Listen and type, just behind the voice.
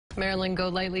Marilyn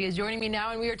Golightly is joining me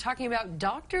now, and we are talking about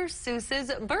Dr.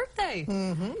 Seuss's birthday.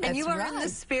 And you are in the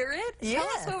spirit? Yes,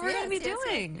 Tell us what we're going to be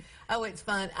doing. Yes. Oh, it's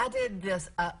fun. I did this,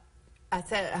 I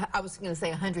said, I was going to say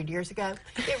 100 years ago.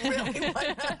 It really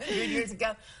wasn't 100 years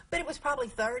ago, but it was probably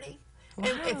 30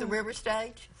 at the River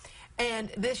Stage. And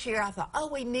this year I thought, oh,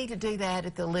 we need to do that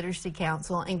at the Literacy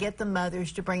Council and get the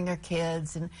mothers to bring their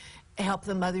kids and help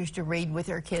the mothers to read with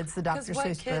their kids the Dr. Seuss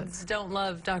books. Because what kids don't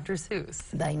love Dr. Seuss?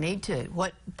 They need to.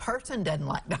 What person doesn't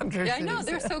like Dr. Seuss? Yeah, I know.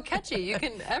 They're so catchy.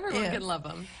 Everyone can love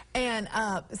them. And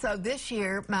so this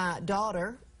year, my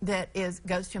daughter that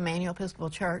goes to Emmanuel Episcopal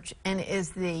Church and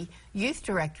is the youth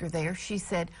director there, she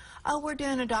said, oh, we're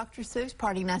doing a Dr. Seuss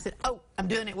party. And I said, oh, I'm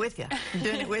doing it with you. I'm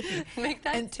doing it with you. Make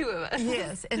that two of us.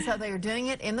 Yes. And so they are doing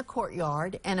it in the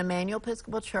courtyard, and Emmanuel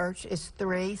Episcopal Church is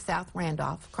 3 South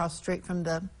Randolph, across the street from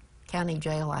the county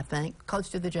jail, I think, close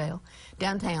to the jail,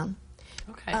 downtown.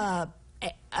 Okay.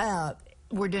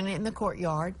 We're doing it in the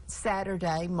courtyard,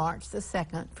 Saturday, March the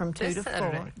 2nd, from 2 to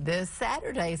 4. This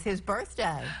Saturday is his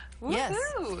birthday. Yes.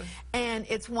 And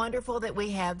it's wonderful that we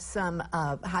have some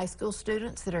high school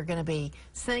students that are going to be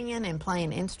singing and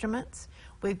playing instruments.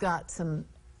 We've got some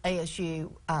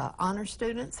ASU honor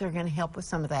students that are going to help with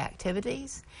some of the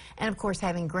activities. And, of course,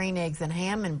 having green eggs and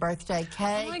ham and birthday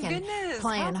cake and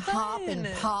playing hop and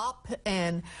pop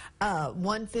and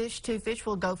one fish, two fish.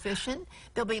 We'll go fishing.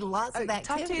 There'll be lots of activities.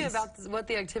 Talk to me about what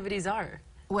the activities are.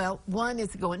 Well, one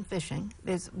is going fishing.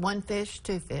 There's one fish,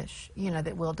 two fish, you know,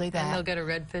 that we'll do that. And they'll get a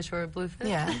red fish or a blue fish?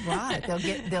 Yeah, right.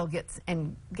 They'll get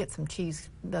some cheese,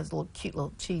 those little cute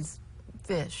little cheese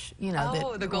fish, you know.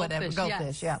 Oh, the goldfish,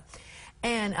 goldfish, yeah.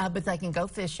 And but they can go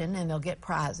fishing, and they'll get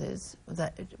prizes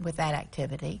with that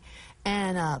activity.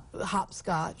 And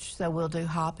hopscotch, so we'll do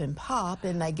hop and pop,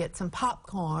 and they get some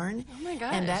popcorn. Oh my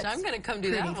gosh, and I'm going to come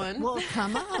do that one. Well,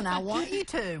 come on, I want you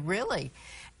to, really.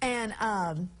 And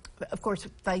of course,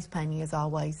 face painting is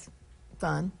always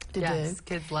fun to do. Yes,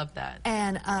 kids love that.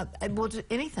 And we'll do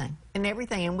anything and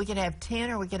everything, and we could have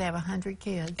 10 or we could have 100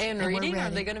 kids. And reading?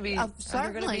 Are they going to be?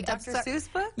 Certainly, Dr.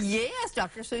 Seuss books? Yes,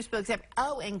 Dr. Seuss books.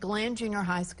 Oh, and Glenn Junior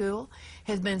High School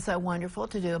has been so wonderful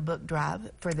to do a book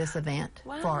drive for this event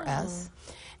for us.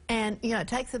 And you know, it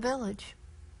takes a village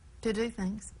to do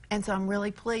things, and so I'm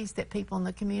really pleased that people in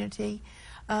the community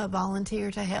volunteer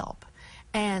to help.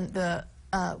 And the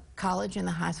college and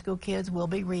the high school kids will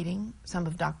be reading some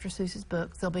of Dr. Seuss's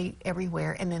books. They'll be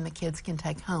everywhere, and then the kids can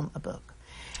take home a book.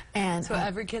 And so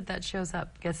every kid that shows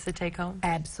up gets to take home?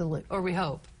 Absolutely. Or we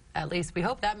hope. At least we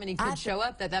hope that many kids show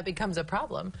up that becomes a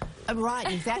problem. Right,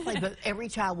 exactly. But every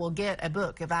child will get a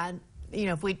book. If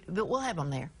we'll have them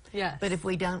there. Yes. But if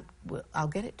we don't, I'll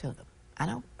get it to them. I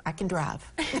know. I can drive.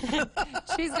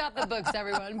 She's got the books,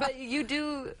 everyone. But you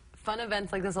do fun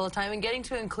events like this all the time, and getting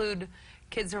to include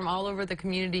kids from all over the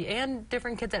community and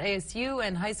different kids at ASU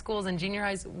and high schools and junior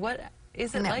highs. What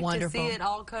is it like to see it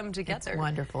all come together? It's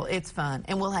wonderful. It's fun.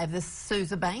 And we'll have this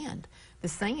Sousa band, the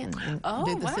singing, and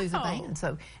do the Sousa band.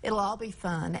 So it'll all be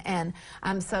fun. And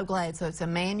I'm so glad. So it's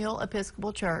Emmanuel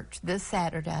Episcopal Church this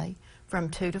Saturday from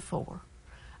 2 to 4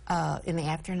 in the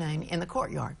afternoon in the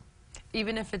courtyard.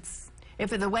 Even if it's...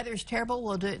 If the weather's terrible,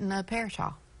 we'll do it in the parish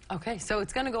hall. Okay, so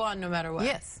it's going to go on no matter what.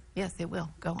 Yes, yes, it will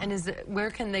go on. And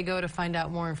where can they go to find out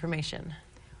more information?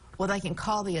 Well, they can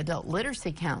call the Adult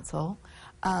Literacy Council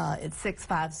at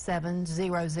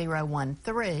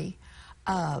 657-0013.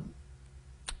 Or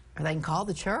they can call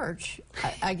the church,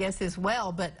 I guess, as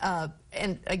well. But,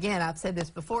 and again, I've said this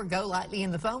before, go lightly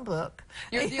in the phone book.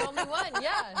 You're the only one,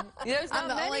 yeah. There's not I'm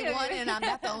the only one, and I'm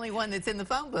not the only one that's in the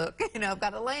phone book. You know, I've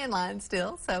got a landline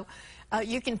still. So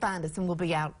you can find us, and we'll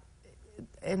be out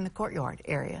in the courtyard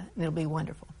area, and it'll be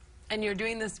wonderful. And you're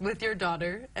doing this with your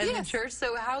daughter and the church,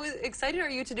 so how excited are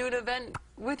you to do an event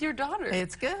with your daughter?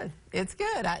 It's good. It's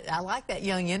good. I like that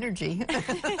young energy.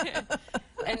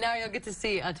 And now you'll get to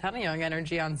see a ton of young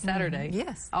energy on Saturday.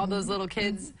 Yes. All those little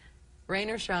kids, rain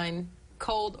or shine,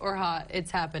 cold or hot,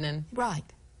 it's happening. Right.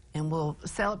 And we'll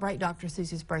celebrate Dr.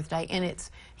 Seuss's birthday, and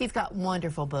he's got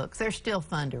wonderful books. They're still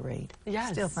fun to read.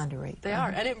 Yes. Still fun to read. They are,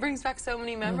 and it brings back so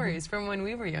many memories from when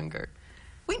we were younger.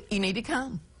 You need to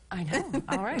come. I know.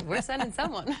 All right, we're sending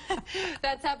someone.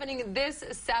 That's happening this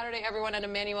Saturday, everyone, at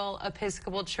Emmanuel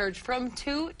Episcopal Church from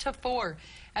 2 to 4.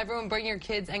 Everyone bring your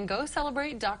kids and go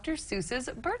celebrate Dr. Seuss's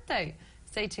birthday.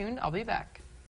 Stay tuned. I'll be back.